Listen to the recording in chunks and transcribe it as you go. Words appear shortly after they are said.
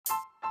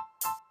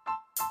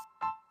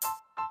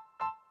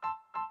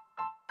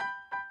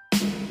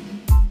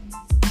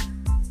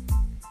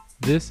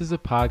This is a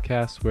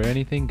podcast where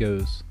anything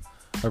goes.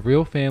 A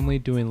real family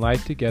doing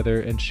life together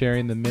and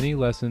sharing the many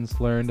lessons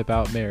learned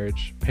about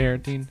marriage,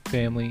 parenting,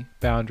 family,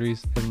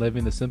 boundaries, and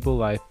living the simple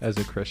life as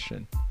a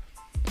Christian.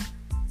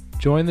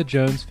 Join the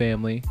Jones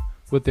family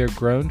with their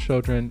grown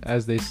children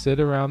as they sit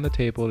around the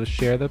table to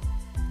share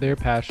their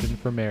passion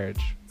for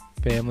marriage,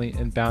 family,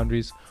 and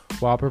boundaries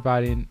while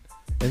providing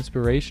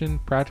inspiration,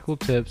 practical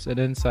tips, and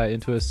insight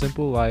into a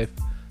simple life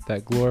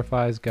that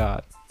glorifies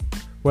God.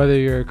 Whether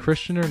you're a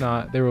Christian or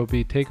not, there will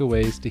be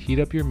takeaways to heat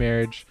up your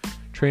marriage,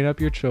 train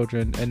up your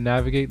children, and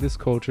navigate this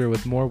culture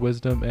with more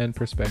wisdom and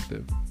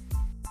perspective.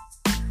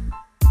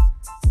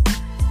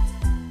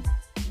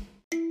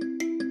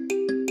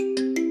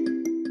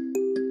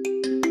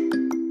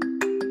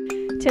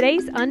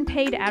 Today's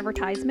unpaid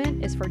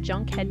advertisement is for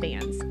Junk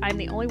headbands. I'm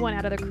the only one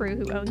out of the crew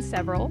who owns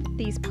several.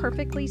 These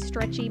perfectly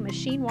stretchy,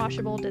 machine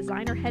washable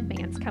designer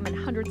headbands come in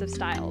hundreds of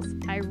styles.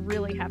 I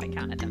really haven't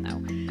counted them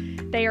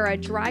though. They are a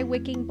dry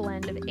wicking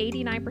blend of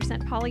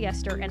 89%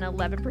 polyester and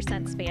 11%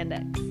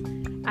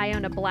 spandex. I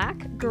own a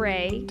black,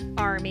 gray,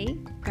 Army,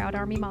 proud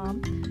Army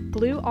mom,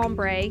 blue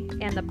ombre,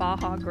 and the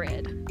Baja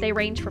Grid. They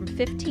range from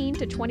 $15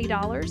 to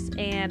 $20,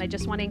 and I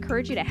just want to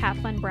encourage you to have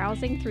fun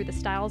browsing through the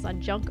styles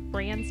on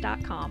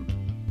junkbrands.com.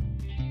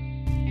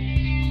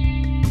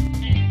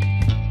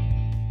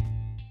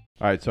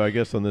 All right, so I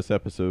guess on this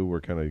episode,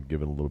 we're kind of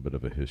giving a little bit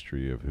of a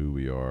history of who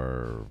we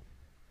are,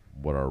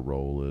 what our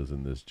role is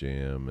in this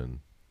jam,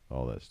 and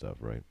all that stuff,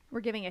 right? We're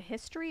giving a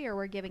history or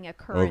we're giving a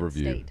current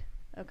Overview. state?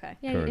 Okay.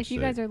 Yeah, Current if you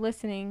guys are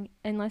listening,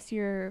 unless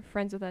you're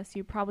friends with us,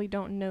 you probably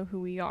don't know who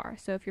we are.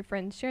 So if your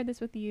friends shared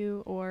this with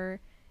you, or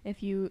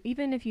if you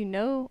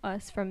know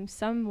us from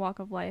some walk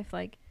of life,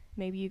 like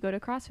maybe you go to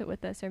CrossFit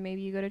with us, or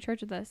maybe you go to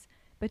church with us,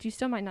 but you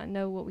still might not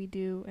know what we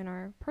do in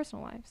our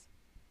personal lives.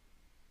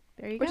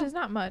 There you Which go. is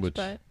not much, Which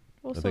but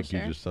we'll I still think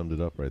share. you just summed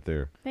it up right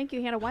there. Thank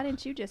you, Hannah. Why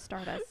didn't you just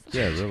start us?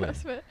 Yeah, really.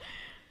 CrossFit.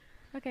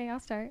 Okay, I'll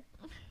start.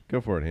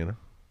 Go for it, Hannah.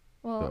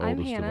 Well, The I'm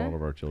oldest of all Hannah.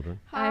 of our children.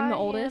 I'm the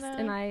Hi, oldest, Hannah.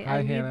 and I Hi,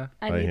 lead, Hannah.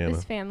 I Hi, lead Hannah.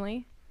 this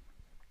family.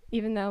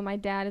 Even though my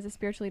dad is a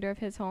spiritual leader of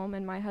his home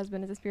and my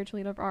husband is a spiritual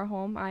leader of our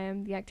home, I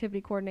am the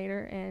activity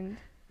coordinator and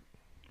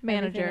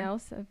Manager. everything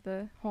else of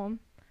the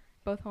home,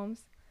 both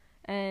homes.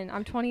 And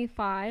I'm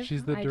 25.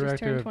 She's the I just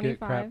director turned of Get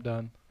 25 Crap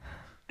Done.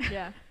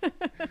 Yeah.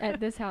 at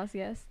this house,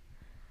 yes.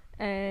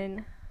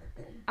 And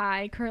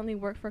I currently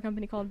work for a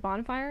company called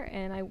Bonfire,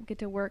 and I get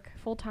to work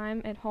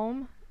full-time at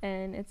home,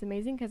 and it's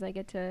amazing because I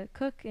get to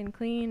cook and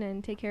clean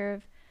and take care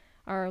of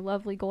our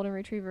lovely golden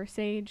retriever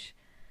Sage,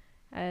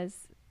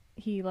 as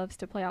he loves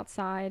to play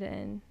outside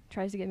and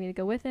tries to get me to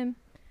go with him.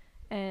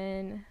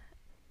 And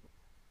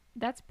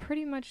that's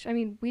pretty much, I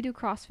mean, we do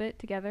CrossFit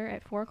together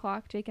at 4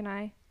 o'clock, Jake and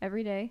I,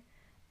 every day,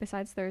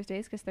 besides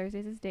Thursdays, because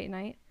Thursdays is date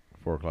night.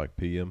 4 o'clock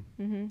p.m.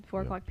 4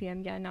 Yeah. o'clock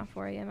p.m. Yeah, not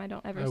 4 a.m. I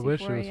don't ever I see wish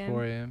 4 it was a.m.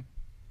 4 a.m.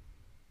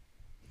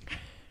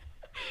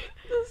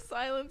 The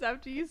silence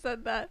after you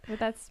said that. But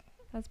that's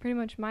pretty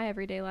much my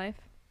everyday life.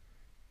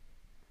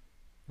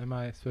 Am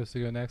I supposed to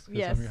go next because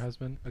Yes. I'm your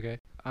husband? Okay.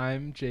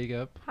 I'm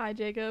Jacob. Hi,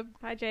 Jacob.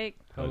 Hi, Jake.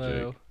 Hi,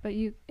 Hello. Jake. But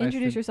you Nice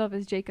introduce to- yourself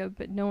as Jacob,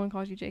 but no one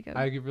calls you Jacob.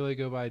 I could really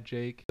go by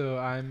Jake. So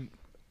I'm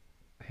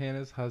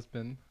Hannah's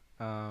husband.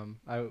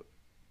 I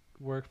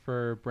work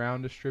for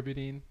Brown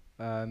Distributing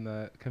on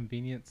the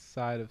convenience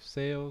side of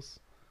sales,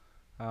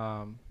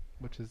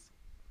 which is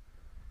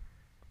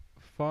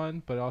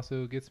fun, but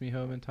also gets me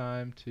home in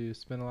time to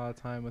spend a lot of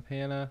time with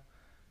Hannah.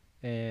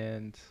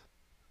 And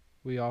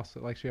we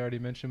also, like she already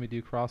mentioned, we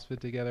do CrossFit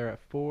together at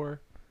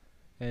 4,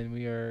 and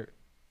we are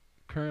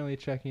currently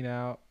checking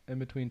out in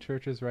between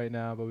churches right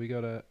now, but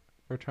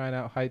we're trying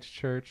out Heights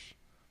Church,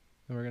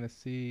 and we're going to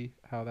see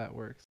how that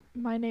works.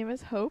 My name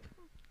is Hope.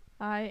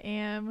 I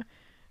am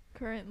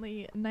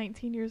currently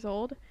 19 years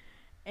old,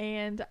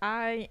 and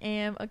I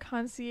am a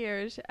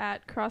concierge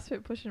at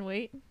CrossFit Push and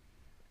Weight,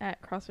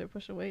 at CrossFit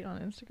Push and Weight on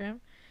Instagram.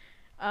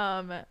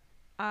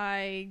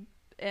 I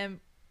am,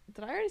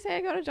 did I already say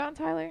I go to John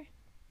Tyler?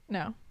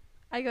 No,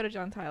 I go to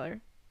John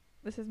Tyler.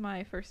 This is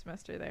my first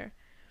semester there.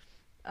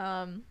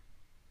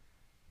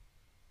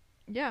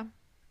 Yeah,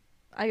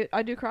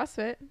 I do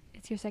CrossFit.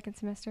 It's your second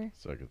semester.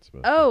 Second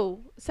semester.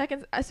 Oh,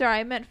 second. Sorry,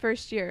 I meant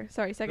first year.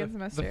 Sorry, second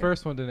semester. The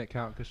first one didn't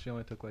count because she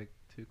only took like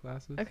 2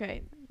 classes.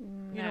 Okay. You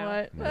know No,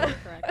 what? No. that's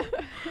correct.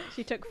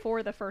 She took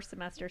 4 the first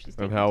semester. She's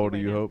And taking how 2 old are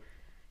right you, now. Hope?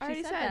 I already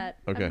She said said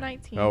that. Okay. I'm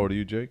 19. How old are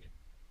you, Jake?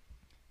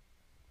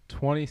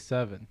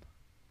 27.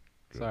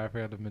 Good. Sorry, I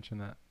forgot to mention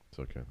that. It's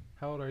okay.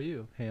 How old are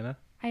you, Hannah?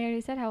 I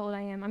already said how old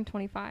I am. I'm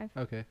 25.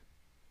 Okay.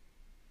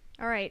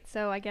 All right,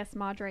 so I guess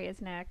Madre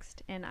is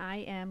next, and I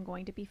am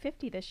going to be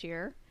 50 this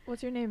year.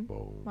 What's your name?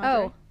 Whoa. Madre.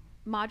 Oh,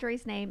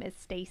 Madre's name is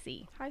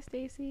Stacy. Hi,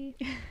 Stacy.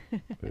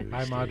 Hey,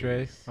 Hi,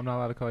 Madre. Stace. I'm not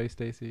allowed to call you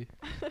Stacy.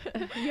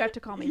 You have to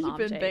call me You've Mom,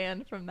 been Jake.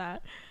 banned from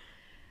that.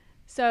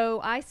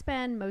 So I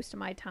spend most of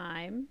my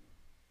time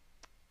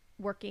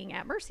working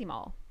at Mercy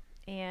Mall,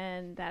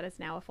 and that is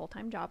now a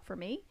full-time job for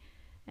me.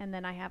 And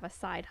then I have a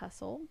side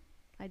hustle.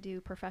 I do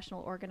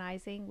professional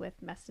organizing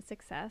with Mess to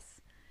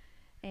Success,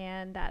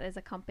 and that is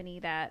a company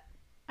that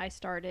I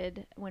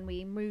started when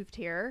we moved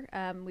here.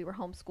 We were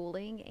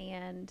homeschooling,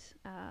 and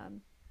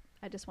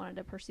I just wanted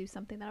to pursue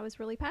something that I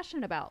was really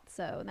passionate about.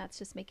 So, and that's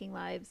just making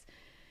lives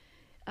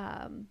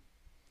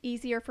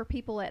easier for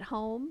people at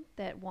home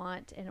that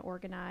want an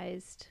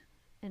organized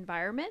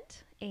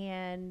environment.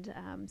 And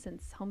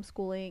since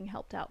homeschooling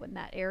helped out in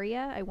that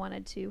area, I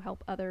wanted to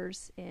help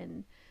others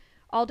in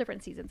all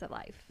different seasons of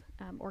life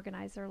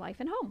organize their life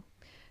and home.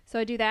 So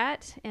I do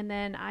that, and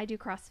then I do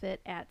CrossFit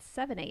at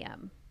 7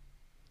 a.m.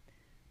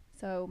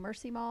 So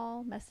Mercy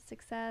Mall, Mess of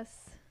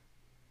Success,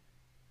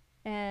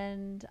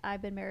 and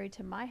I've been married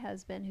to my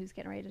husband, who's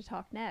getting ready to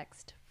talk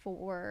next,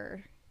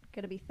 for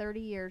going to be 30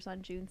 years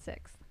on June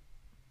 6th.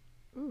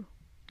 Ooh.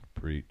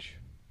 Preach.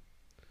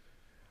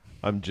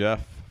 I'm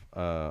Jeff,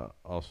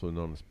 also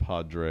known as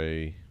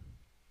Padre,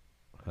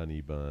 Honey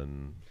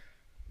Bun,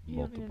 You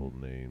don't multiple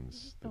even-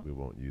 names that oh, we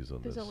won't use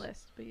on There's this a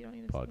list, but you don't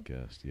need to.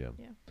 podcast. Yeah.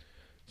 Yeah.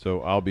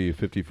 So I'll be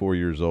 54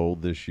 years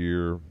old this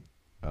year.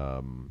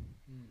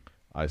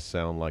 I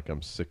sound like I'm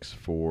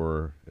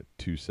 6'4" at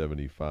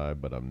 275,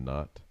 but I'm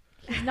not.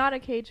 He's not a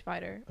cage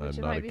fighter, which I'm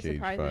it not might a be cage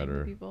surprising fighter.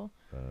 to people.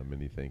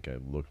 Many think I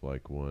look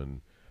like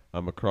one.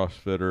 I'm a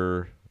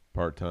CrossFitter,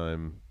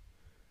 part-time,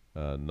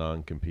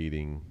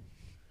 non-competing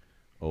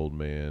old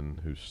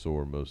man who's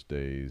sore most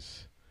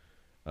days.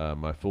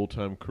 My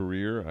full-time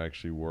career, I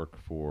actually work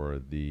for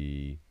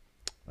the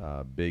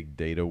big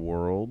data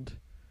world.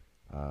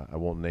 I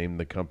won't name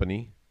the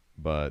company,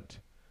 but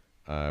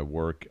I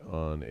work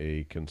on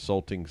a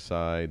consulting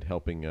side,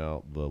 helping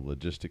out the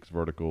logistics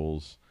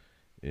verticals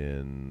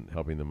in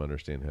helping them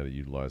understand how to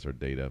utilize our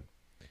data.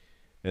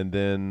 And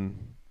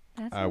then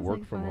That I sounds work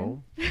like from fun.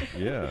 home.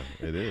 Yeah,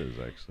 it is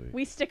actually.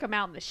 We stick them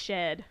out in the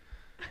shed.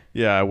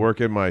 Yeah, I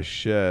work in my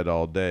shed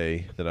all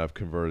day that I've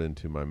converted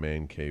into my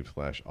man cave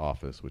 /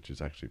 office, which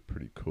is actually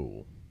pretty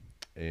cool.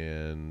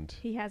 And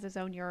He has his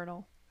own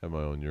urinal. have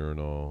my own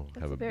urinal,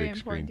 That's have a a very big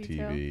screen important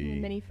detail. TV,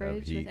 A mini have fridge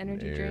with heat and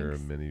energy air,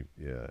 drinks.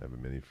 I have a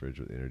mini fridge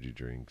with energy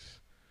drinks,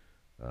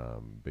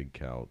 big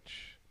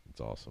couch.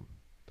 It's awesome.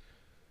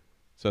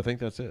 So I think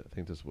that's it. I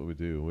think that's what we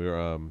do.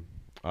 We're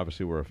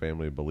obviously we're a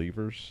family of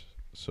believers,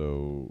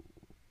 so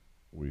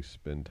we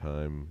spend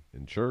time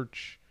in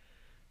church.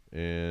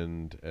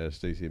 And as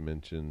Stacy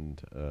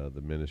mentioned,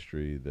 the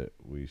ministry that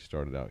we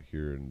started out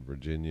here in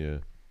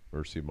Virginia,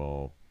 Mercy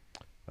Mall,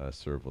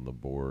 serve on the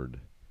board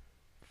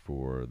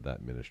for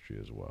that ministry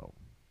as well.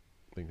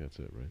 I think that's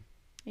it, right?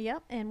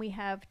 Yep, and we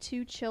have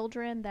 2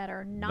 children that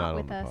are Not not on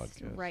with the us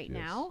podcast, right yes.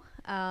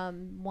 now.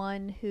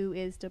 One who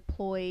is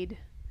deployed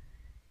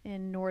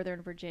in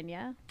Northern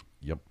Virginia,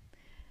 Yep.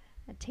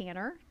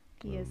 Tanner.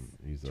 He is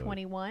He's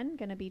 21,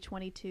 going to be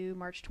 22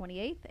 March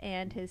 28th,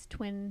 and his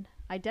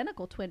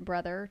identical twin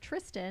brother,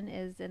 Tristan,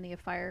 is in the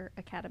Fire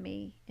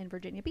Academy in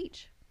Virginia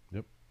Beach.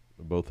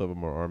 both of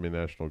them are Army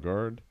National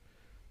Guard.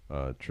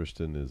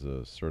 Tristan is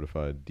a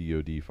certified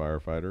DoD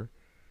firefighter.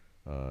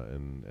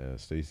 And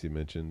as Stacy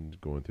mentioned,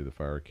 going through the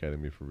Fire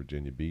Academy for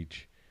Virginia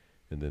Beach.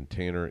 And then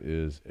Tanner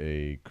is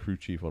a crew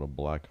chief on a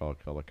Black Hawk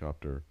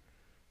helicopter,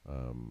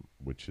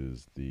 which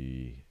is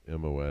the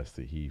MOS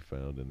that he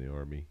found in the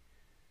Army.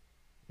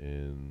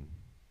 And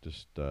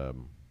just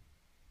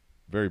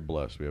very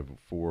blessed. We have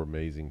 4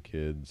 amazing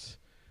kids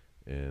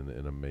and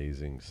an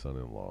amazing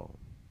son-in-law.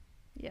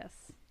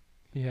 Yes.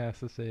 He has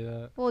to say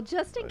that. Well,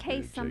 just in I do.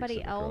 case Jake's somebody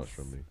sitting across else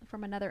from me.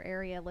 from another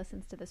area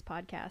listens to this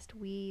podcast,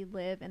 we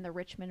live in the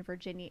Richmond,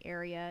 Virginia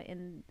area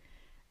in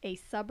a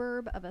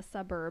suburb of a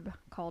suburb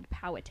called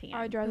Powhatan.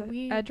 Our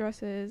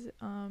address is.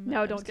 No, I'm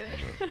don't just do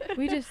kidding. it.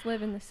 We just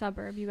live in the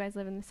suburb. You guys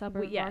live in the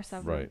suburb of our yes.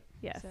 suburb. Right.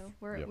 Yes. So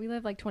Yep. we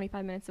live like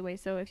 25 minutes away.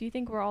 So if you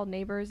think we're all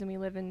neighbors and we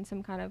live in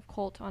some kind of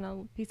cult on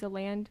a piece of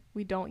land,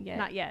 we don't yet.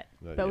 Not yet.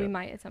 Not But we yet.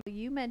 might at some.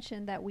 You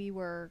mentioned that we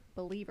were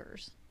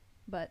believers,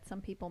 but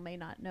some people may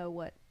not know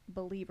what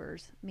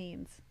believers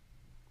means.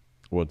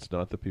 Well, it's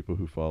not the people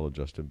who follow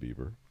Justin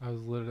Bieber. I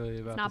was literally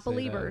about It's to not say that.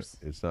 believers.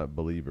 It's not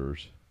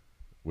believers,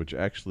 which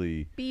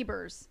actually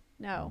Beavers.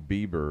 No.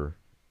 Bieber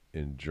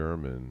in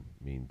German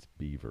means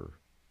beaver,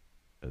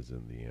 as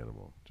in the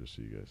animal. Just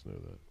so you guys know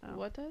that. Oh.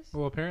 What does?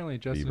 Well, apparently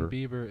Justin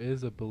Bieber. Bieber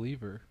is a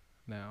believer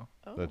now.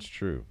 Oh. That's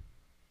true.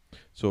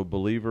 So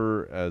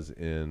believer as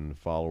in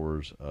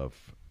followers of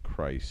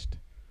Christ.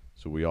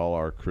 So we all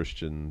are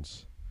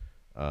Christians.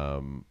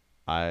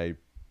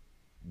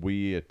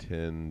 We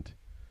attend.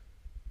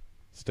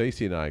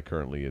 Stacy and I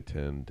currently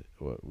attend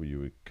what you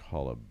would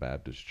call a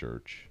Baptist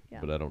church, Yeah.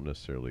 but I don't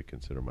necessarily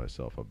consider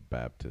myself a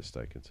Baptist.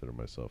 I consider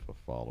myself a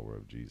follower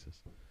of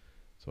Jesus.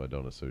 So I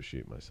don't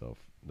associate myself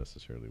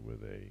necessarily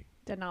with a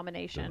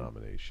Denomination.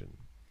 denomination.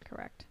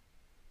 Correct.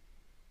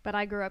 But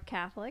I grew up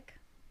Catholic.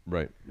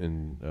 Right,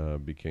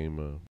 and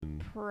became in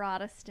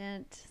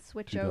Protestant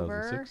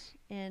switchover 2006.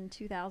 in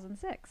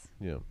 2006.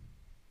 Yeah,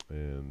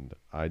 and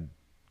I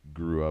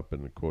grew up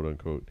in a quote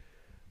unquote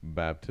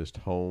Baptist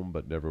home,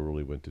 but never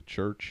really went to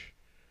church,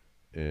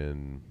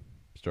 and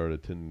started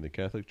attending the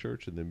Catholic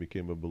Church, and then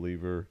became a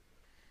believer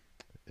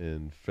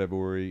in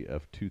February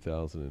of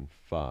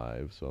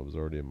 2005. So I was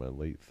already in my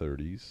late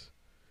 30s,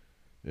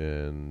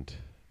 and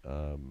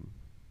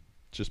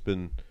just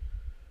been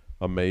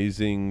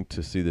amazing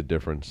to see the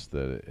difference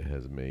that it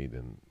has made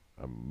in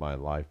my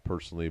life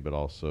personally, but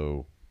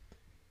also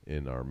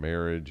in our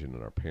marriage and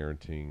in our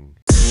parenting.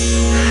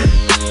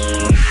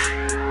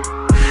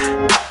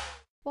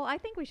 Well, I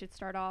think we should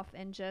start off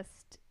and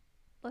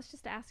let's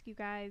just ask you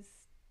guys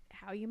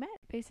how you met.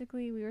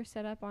 Basically, we were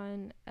set up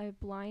on a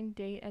blind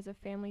date as a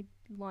family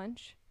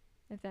lunch,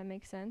 if that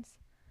makes sense.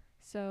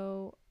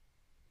 So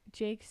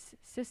Jake's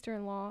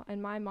sister-in-law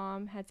and my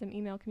mom had some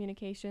email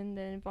communication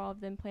that involved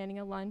them planning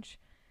a lunch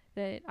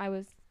that I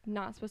was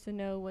not supposed to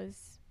know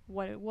was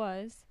what it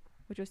was,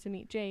 which was to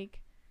meet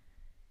Jake.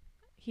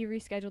 He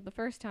rescheduled the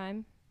first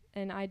time,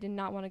 and I did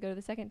not want to go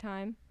the second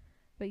time,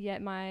 but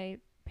yet my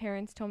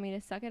parents told me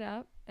to suck it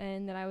up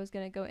and that I was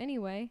going to go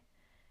anyway.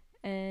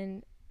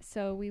 And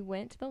so we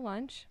went to the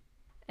lunch,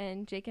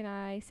 and Jake and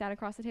I sat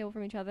across the table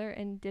from each other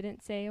and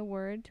didn't say a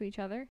word to each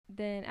other.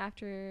 Then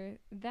after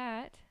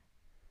that,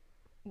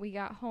 we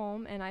got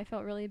home, and I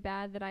felt really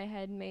bad that I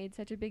had made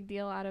such a big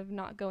deal out of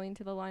not going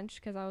to the lunch,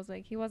 because I was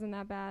like, he wasn't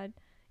that bad,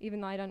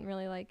 even though I didn't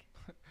really like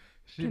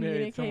She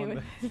married communicate someone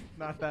with that's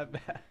not that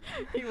bad.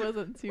 He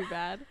wasn't too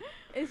bad.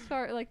 as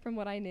far like from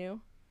what I knew.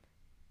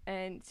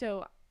 And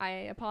so I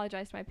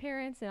apologized to my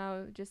parents, and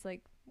I just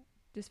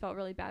felt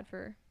really bad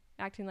for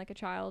acting like a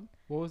child.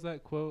 What was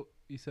that quote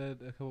you said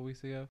a couple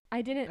weeks ago?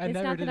 I didn't. I It's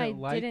never not that I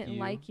didn't like didn't you.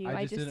 like you. I I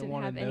just just didn't didn't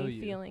wanna have know any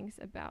you. feelings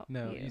about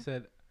No, you. you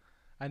said,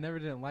 I never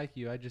didn't like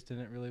you. I just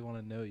didn't really want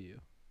to know you.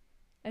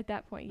 At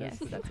that point, yes,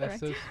 that's That's correct.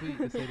 so sweet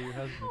to say to your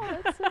husband. Oh,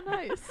 that's so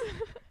nice.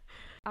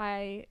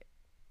 I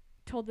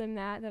told them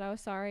that I was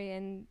sorry,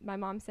 and my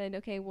mom said,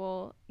 okay,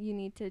 well, you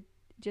need to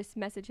just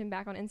message him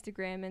back on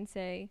Instagram and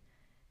say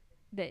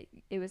that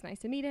it was nice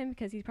to meet him,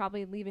 because he's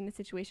probably leaving the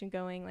situation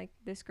going like,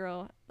 this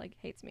girl like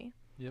hates me.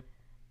 Yep.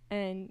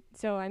 And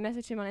so I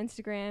messaged him on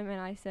Instagram, and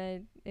I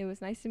said, it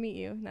was nice to meet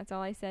you. And that's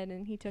all I said,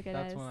 and he took it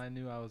That's as when I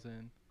knew I was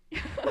in.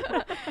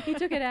 he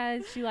took it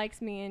as she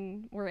likes me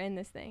and we're in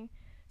this thing.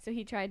 So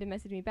he tried to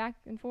message me back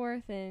and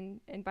forth and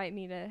invite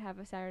me to have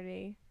a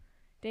Saturday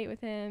date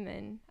with him,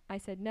 and I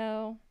said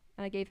no.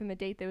 And I gave him a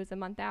date that was a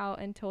month out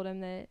and told him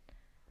that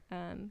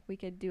we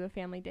could do a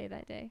family day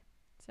that day.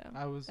 So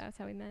that's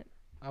how we met.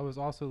 I was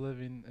also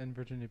living in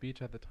Virginia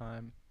Beach at the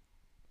time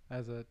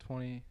as a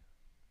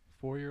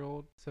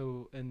 24-year-old.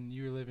 So, and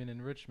you were living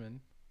in Richmond.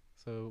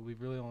 So we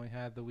really only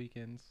had the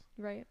weekends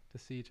Right. to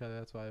see each other.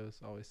 That's why it was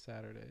always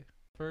Saturday.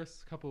 The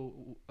first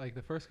couple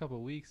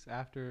of weeks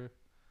after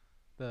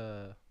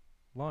the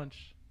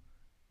lunch,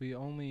 we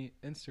only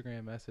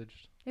Instagram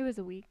messaged. It was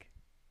a week.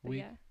 but Week?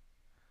 Yeah.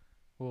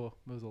 Well,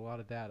 it was a lot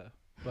of data,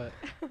 but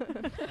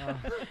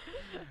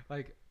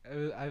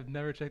I've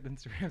never checked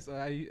Instagram, so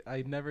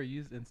I never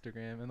used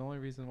Instagram, and the only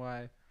reason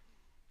why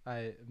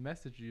I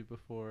messaged you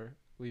before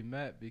we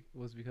met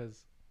was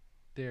because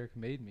Derek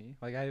made me.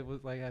 Like, I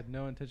had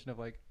no intention of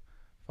like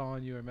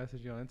following you or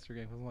messaging you on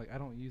Instagram, because I'm like, I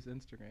don't use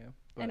Instagram.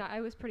 But And I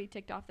was pretty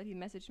ticked off that he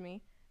messaged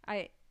me.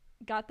 I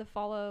got the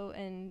follow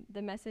and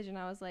the message, and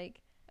I was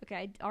like, okay,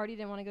 I already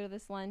didn't want to go to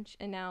this lunch,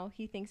 and now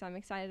he thinks I'm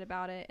excited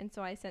about it. And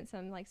so I sent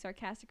some like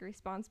sarcastic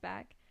response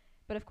back.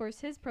 But of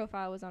course his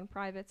profile was on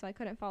private, so I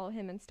couldn't follow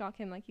him and stalk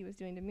him like he was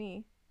doing to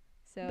me.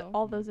 So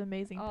All those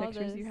amazing All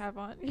pictures you those- have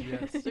on your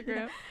Yes.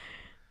 Instagram.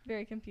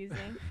 very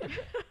confusing.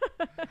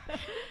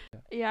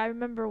 Yeah, I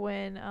remember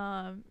when,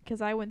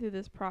 because I went through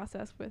this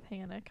process with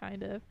Hannah,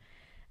 kind of,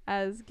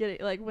 as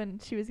getting, like, when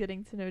she was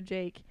getting to know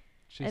Jake.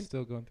 she's and-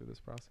 still going through this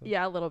process.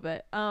 Yeah, a little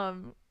bit.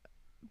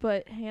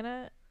 But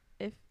Hannah,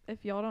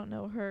 if y'all don't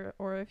know her,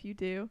 or if you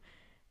do,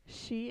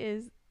 she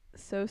is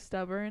so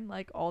stubborn,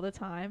 like, all the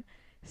time.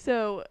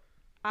 So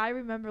I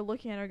remember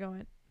looking at her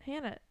going,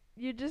 Hannah,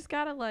 you just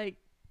gotta, like,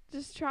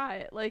 just try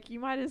it. Like, you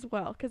might as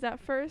well. Because at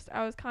first,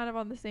 I was kind of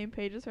on the same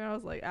page as her, and I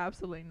was like,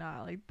 absolutely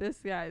not. Like, this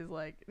guy's,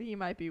 like, he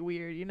might be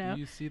weird, you know? Do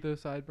you see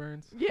those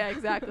sideburns? Yeah,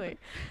 exactly.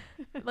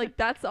 Like,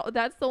 that's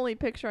the only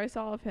picture I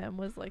saw of him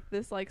was, like,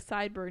 this, like,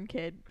 sideburn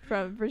kid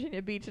from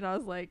Virginia Beach, and I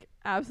was like,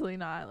 absolutely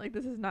not. Like,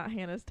 this is not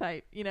Hannah's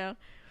type, you know?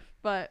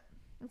 But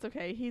it's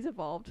okay. He's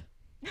evolved.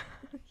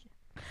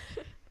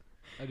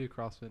 I do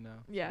CrossFit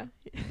now. Yeah.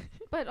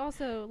 But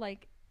also,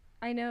 like,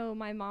 I know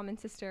my mom and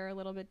sister are a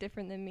little bit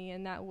different than me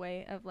in that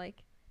way of,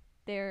 like,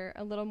 they're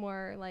a little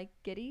more, like,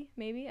 giddy,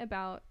 maybe,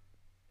 about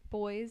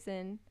boys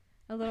and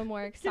a little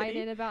more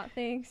excited about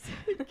things.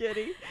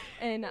 Giddy.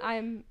 And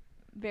I'm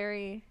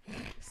very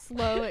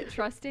slow at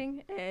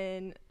trusting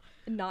and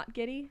not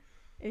giddy.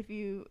 If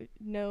you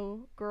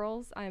know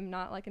girls, I'm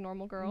not like a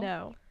normal girl.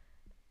 No.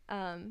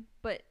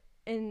 But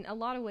in a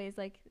lot of ways,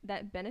 like,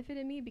 that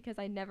benefited me because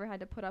I never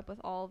had to put up with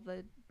all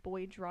the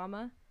boy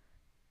drama.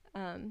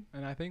 And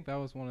I think that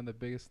was one of the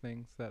biggest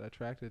things that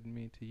attracted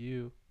me to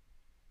you.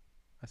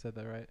 I said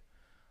that right.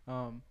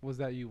 Was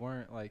that you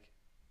weren't like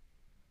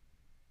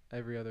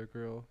every other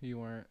girl.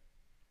 You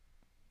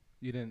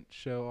didn't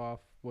show off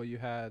what you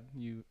had.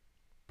 You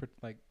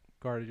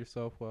guarded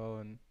yourself well,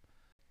 and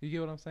you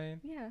get what I'm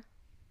saying? Yeah.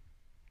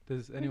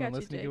 Does got anyone you,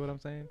 listening Jake. get what I'm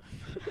saying?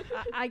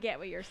 I get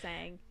what you're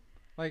saying.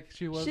 Like,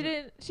 she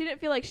wasn't. She didn't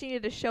feel like she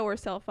needed to show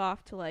herself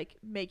off to, like,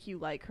 make you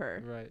like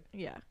her. Right.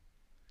 Yeah.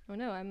 Oh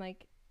no, I'm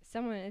like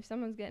if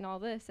someone's getting all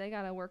this, they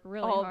gotta work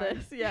really All hard.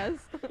 this, yes.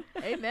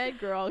 Amen,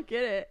 girl.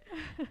 Get it.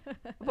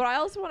 But I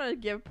also want to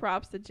give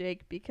props to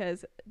Jake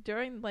because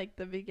during like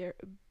the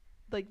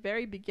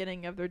very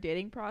beginning of their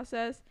dating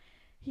process,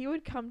 he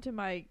would come to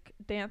my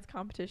dance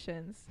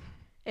competitions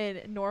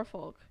in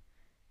Norfolk.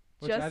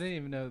 Which I didn't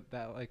even know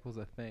that like was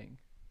a thing.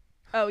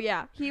 Oh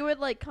yeah, he would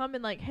like come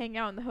and like hang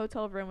out in the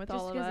hotel room with Just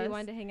all of because us. he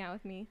wanted to hang out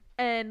with me.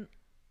 And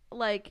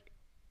like,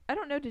 I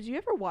don't know. Did you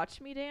ever watch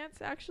me dance?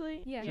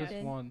 Actually, Yeah, he Just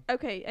did. one.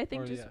 Okay, I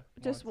think Or, just yeah,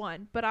 just once.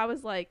 one. But I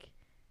was like,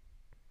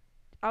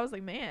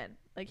 man,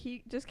 like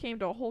he just came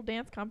to a whole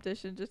dance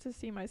competition just to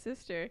see my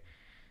sister.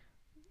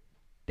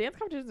 Dance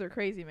competitions are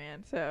crazy,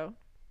 man. So,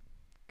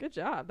 good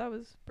job. That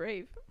was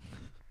brave.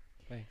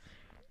 Thanks.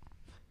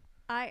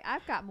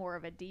 I've got more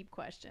of a deep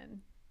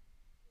question.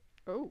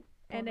 Oh,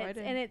 And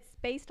it's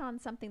based on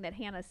something that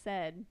Hannah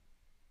said.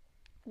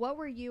 What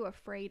were you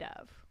afraid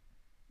of?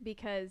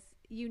 Because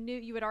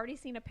you had already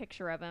seen a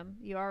picture of him.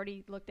 You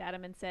already looked at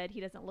him and said he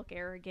doesn't look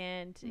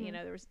arrogant. Mm-hmm. You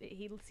know,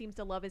 he seems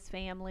to love his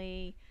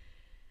family.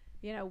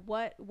 You know,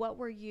 what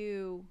were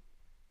you?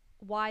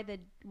 Why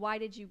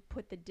did you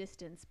put the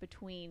distance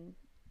between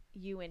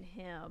you and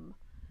him?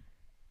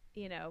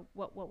 You know,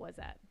 what was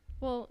that?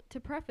 Well, to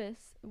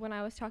preface, when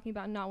I was talking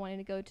about not wanting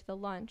to go to the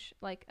lunch,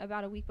 like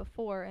about a week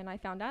before, and I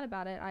found out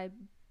about it, I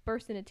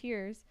burst into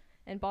tears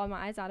and bawled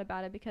my eyes out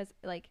about it because,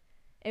 like,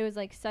 it was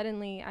like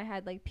suddenly I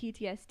had like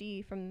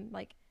PTSD from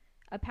like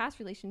a past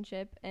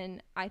relationship,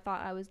 and I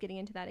thought I was getting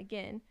into that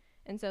again.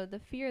 And so the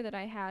fear that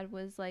I had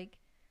was like,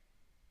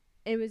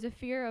 it was a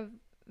fear of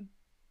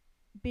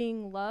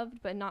being loved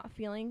but not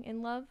feeling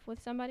in love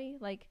with somebody,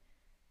 like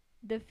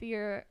the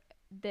fear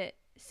that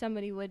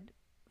somebody would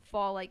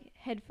fall like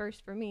head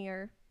first for me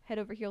or head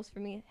over heels for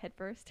me, head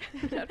first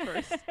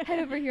head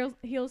over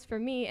heels for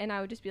me, and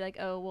I would just be like,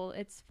 oh well,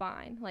 it's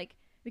fine, like,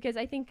 because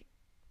I think,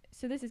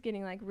 so this is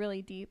getting like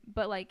really deep,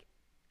 but like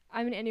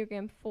I'm an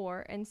Enneagram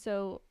 4, and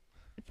so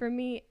for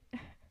me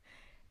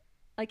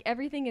like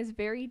everything is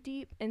very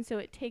deep, and so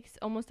it takes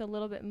almost a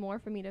little bit more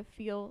for me to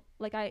feel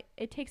like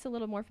it takes a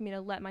little more for me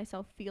to let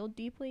myself feel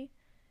deeply.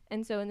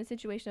 And so in the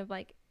situation of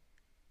like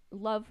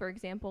love, for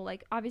example,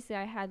 like obviously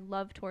I had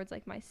love towards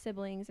like my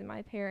siblings and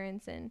my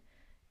parents and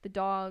the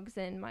dogs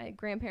and my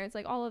grandparents,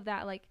 like all of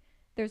that, like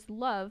there's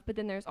love, but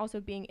then there's also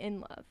being in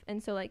love.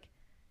 And so like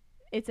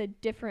it's a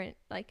different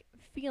like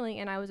feeling,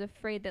 and I was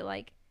afraid that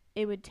like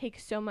it would take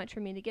so much for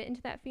me to get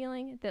into that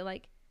feeling that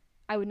like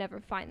I would never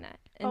find that.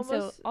 And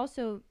Almost, so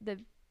also the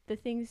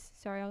things,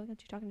 sorry, I'll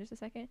let you talk in just a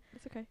second.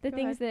 it's okay. The Go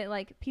things ahead. that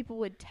like people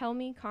would tell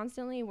me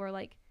constantly were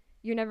like,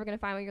 you're never going to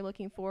find what you're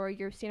looking for,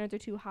 your standards are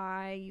too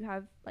high, you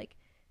have like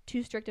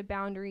too strict of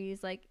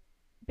boundaries, like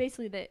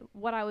basically that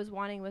what I was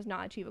wanting was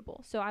not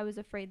achievable. So I was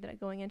afraid that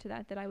going into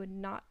that I would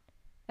not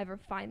ever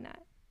find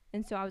that.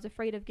 And so I was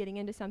afraid of getting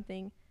into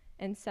something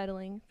and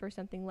settling for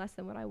something less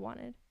than what I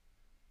wanted.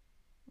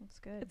 That's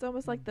good. It's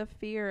almost like the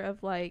fear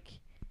of like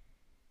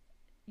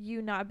you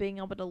not being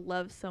able to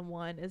love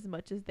someone as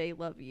much as they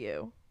love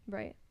you.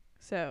 Right.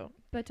 So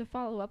But to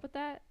follow up with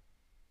that,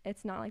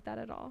 it's not like that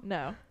at all.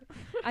 no.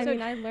 I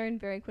mean, I learned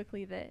very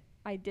quickly that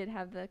I did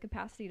have the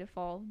capacity to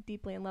fall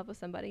deeply in love with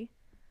somebody.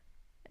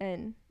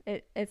 And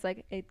it's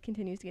like it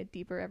continues to get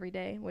deeper every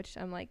day, which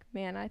I'm like,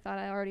 man, I thought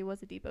I already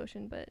was a deep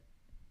ocean, but it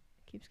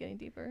keeps getting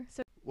deeper.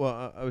 So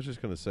Well, I was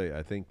just going to say,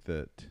 I think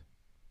that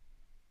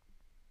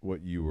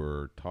what you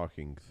were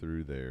talking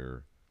through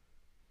there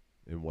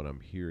and what I'm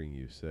hearing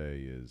you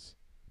say is,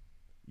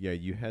 yeah,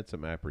 you had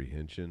some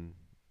apprehension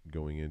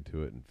going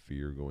into it and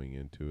fear going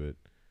into it.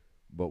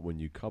 But when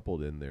you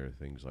coupled in there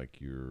things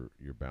like your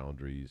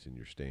boundaries and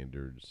your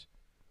standards,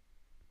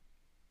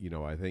 you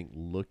know, I think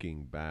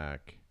looking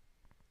back,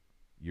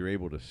 you're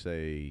able to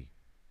say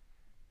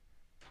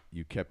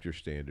you kept your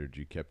standards,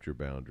 you kept your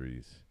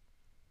boundaries,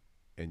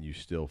 and you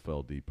still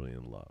fell deeply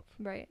in love.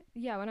 right.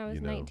 Yeah, when I was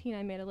You know. 19,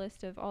 I made a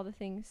list of all the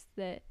things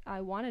that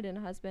I wanted in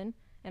a husband,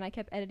 and I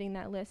kept editing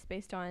that list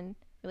based on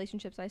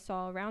relationships I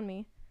saw around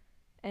me.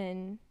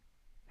 And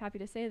happy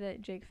to say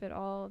that Jake fit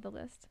all of the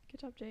list.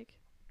 Good job, Jake.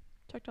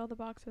 Checked all the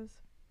boxes.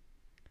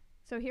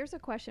 So here's a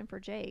question for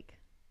Jake.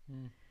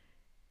 Hmm.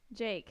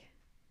 Jake,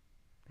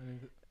 I mean,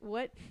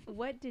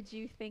 what did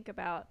you think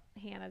about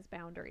Hannah's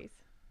boundaries?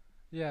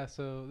 yeah,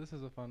 so this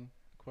is a fun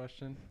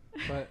question.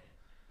 But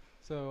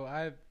so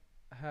I've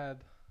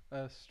had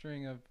a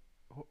string of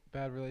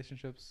bad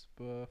relationships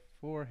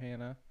before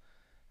Hannah.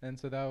 And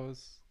so that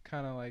was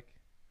kind of like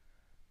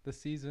the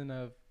season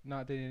of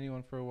not dating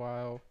anyone for a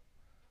while.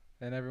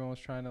 And everyone was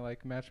trying to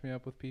like match me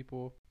up with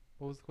people.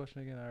 What was the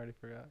question again? I already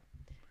forgot.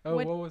 Oh,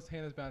 What- what was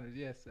Hannah's boundaries?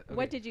 Yes. Okay.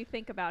 What did you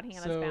think about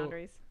Hannah's So-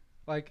 boundaries?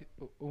 Like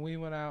when we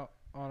went out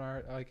on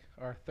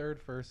our third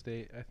first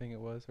date, I think it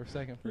was, or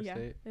second first Yeah,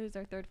 date. it was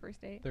our third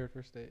first date. Third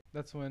first date.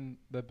 That's when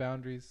the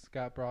boundaries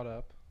got brought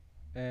up,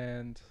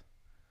 and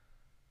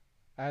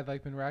I had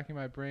like been racking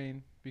my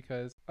brain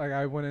because like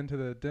I went into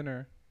the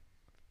dinner,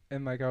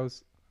 and like I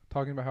was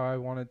talking about how I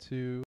wanted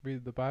to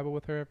read the Bible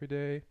with her every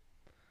day,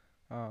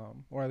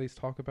 or at least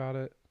talk about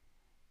it,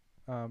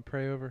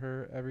 pray over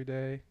her every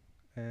day,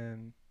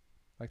 and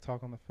like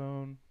talk on the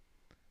phone,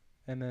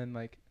 and then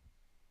like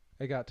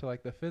it got to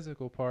like the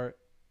physical part,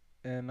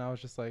 and I was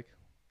just like,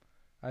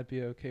 I'd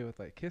be okay with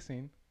like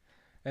kissing,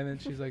 and then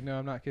she's like, no,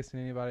 I'm not kissing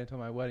anybody until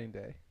my wedding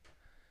day.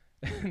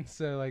 And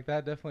so like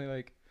that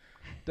definitely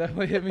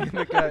hit me in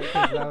the gut,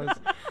 because I was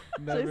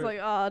So he's like,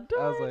 oh,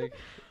 darn. I was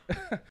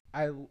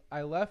like,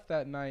 I left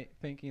that night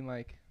thinking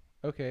like,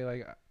 okay,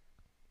 like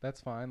that's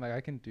fine, like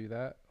I can do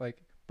that,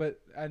 like, but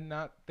I'm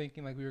not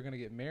thinking like we were gonna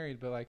get married,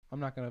 but like I'm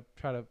not gonna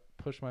try to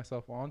push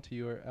myself onto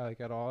you or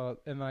like at all.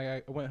 And like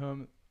I went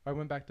home, I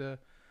went back to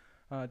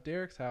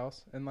Derek's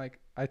house, and like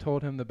I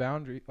told him the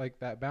boundary, like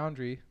that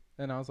boundary,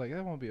 and I was like,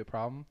 that won't be a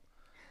problem.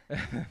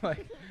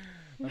 Like,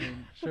 I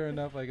mean, sure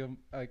enough, like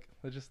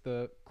just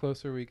the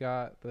closer we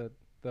got,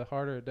 the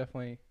harder it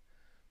definitely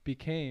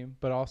became,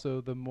 but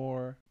also the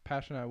more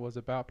passionate I was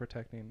about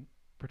protecting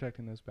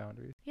those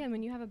boundaries. Yeah,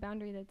 when you have a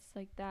boundary that's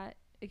like that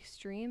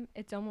extreme,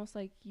 it's almost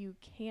like you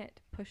can't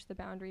push the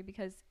boundary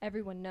because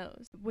everyone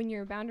knows. When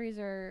your boundaries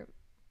are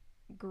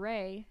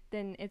gray,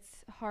 then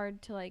it's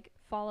hard to like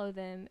follow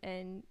them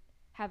and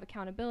have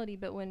accountability.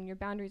 But when your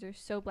boundaries are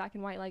so black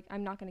and white, like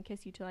I'm not going to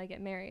kiss you till I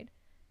get married,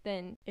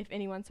 then if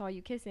anyone saw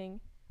you kissing,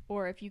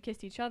 or if you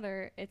kissed each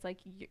other, it's like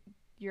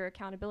your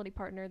accountability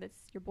partner, that's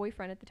your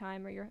boyfriend at the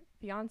time or your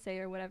fiance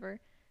or whatever,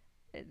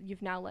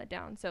 you've now let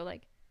down. So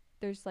like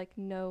there's like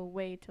no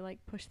way to like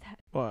push that.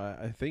 Well,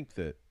 I think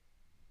that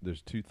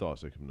there's two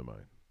thoughts that come to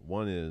mind.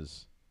 One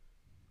is,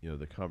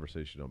 the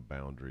conversation on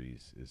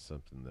boundaries is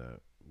something that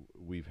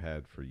we've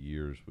had for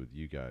years with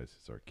you guys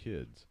as our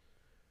kids.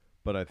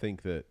 But I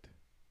think that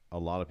a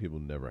lot of people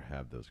never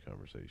have those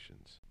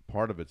conversations.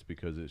 Part of it's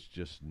because it's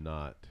just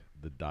not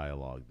the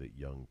dialogue that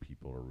young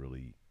people are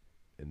really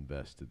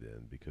invested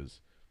in, because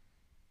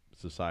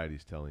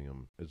society's telling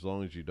them, as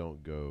long as you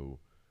don't go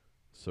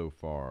so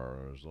far,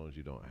 or as long as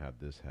you don't have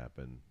this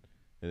happen.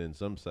 And in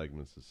some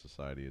segments of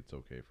society, it's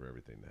okay for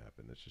everything to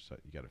happen. It's just like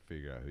you got to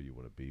figure out who you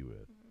want to be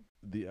with.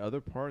 Mm-hmm. The other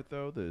part,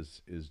 though,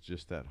 is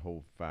just that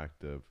whole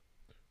fact of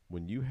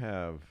when you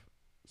have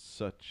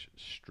such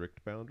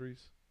strict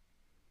boundaries,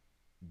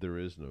 there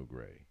is no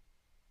gray.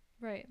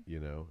 Right.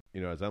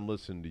 As I'm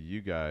listening to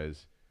you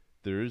guys,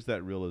 there is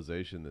that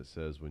realization that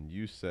says when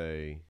you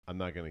say, I'm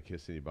not going to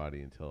kiss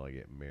anybody until I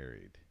get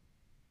married,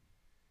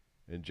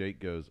 and Jake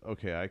goes,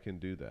 okay, I can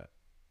do that.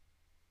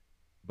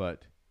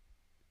 But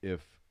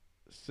if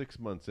 6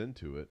 months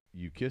into it,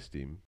 you kissed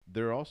him,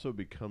 there also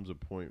becomes a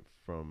point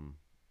from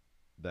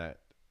that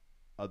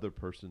other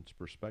person's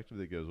perspective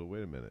that goes, well,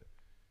 wait a minute.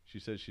 She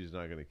said she's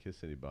not going to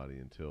kiss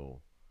anybody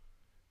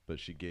but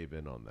she gave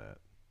in on that.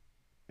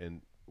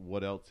 And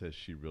what else has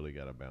she really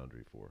got a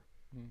boundary for?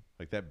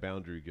 Like that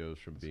boundary goes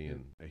from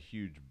being a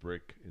huge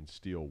brick and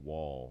steel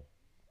wall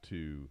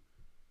to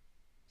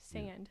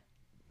sand.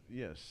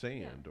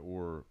 Sand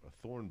or a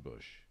thorn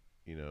bush.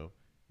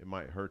 It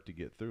might hurt to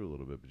get through a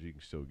little bit, but you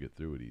can still get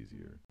through it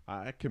easier.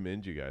 I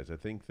commend you guys. I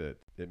think that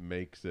it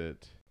makes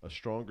it a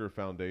stronger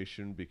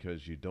foundation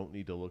because you don't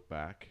need to look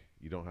back.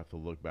 You don't have to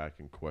look back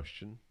and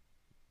question.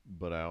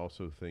 But I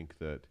also think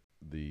that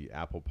the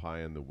apple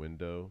pie in the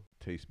window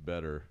tastes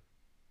better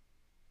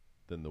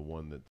than the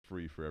one that's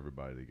free for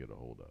everybody to get a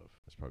hold of.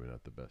 That's probably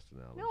not the best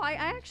analogy. No, I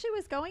actually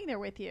was going there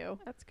with you.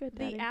 That's good,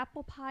 Daddy. The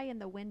apple pie in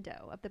the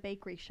window of the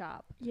bakery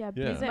shop. Yeah,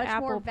 is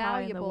much more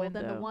valuable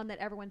than the one that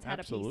everyone's had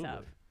Absolutely. a piece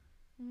of.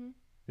 Mm-hmm.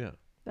 Yeah.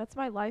 That's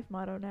my life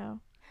motto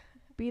now.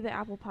 Be the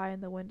apple pie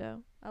in the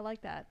window. I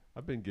like that.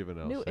 I've been giving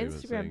out New saving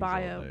Instagram sayings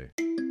bio. all day.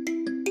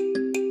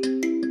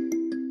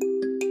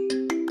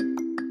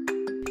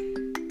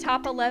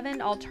 Top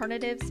 11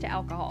 alternatives to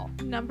alcohol.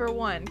 Number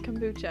 1,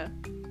 kombucha.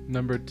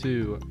 Number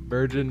 2,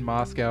 Virgin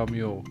Moscow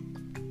Mule.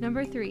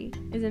 Number 3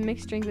 is a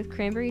mixed drink with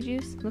cranberry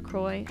juice,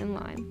 LaCroix, and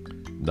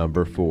lime.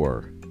 Number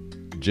 4,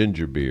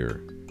 ginger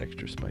beer,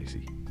 extra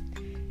spicy.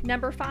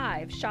 Number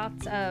 5,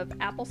 shots of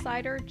apple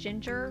cider,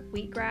 ginger,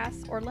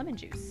 wheatgrass, or lemon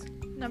juice.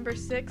 Number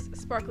 6,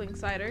 sparkling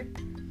cider.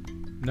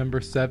 Number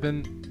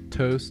 7,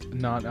 Toast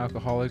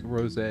non-alcoholic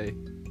rosé.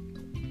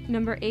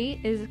 Number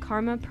 8 is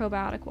Karma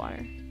probiotic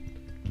water.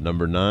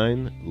 Number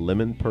 9,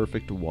 lemon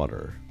perfect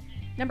water.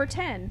 Number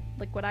 10,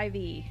 liquid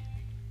IV.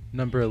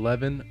 Number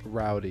 11,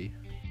 Rowdy.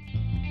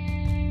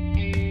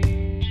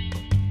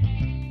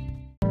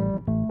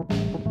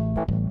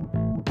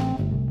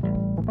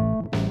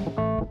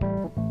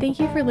 Thank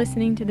you for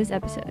listening to this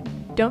episode.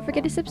 Don't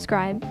forget to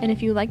subscribe, and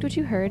if you liked what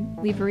you heard,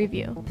 leave a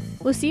review.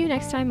 We'll see you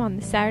next time on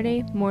the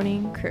Saturday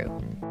Morning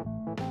Crew.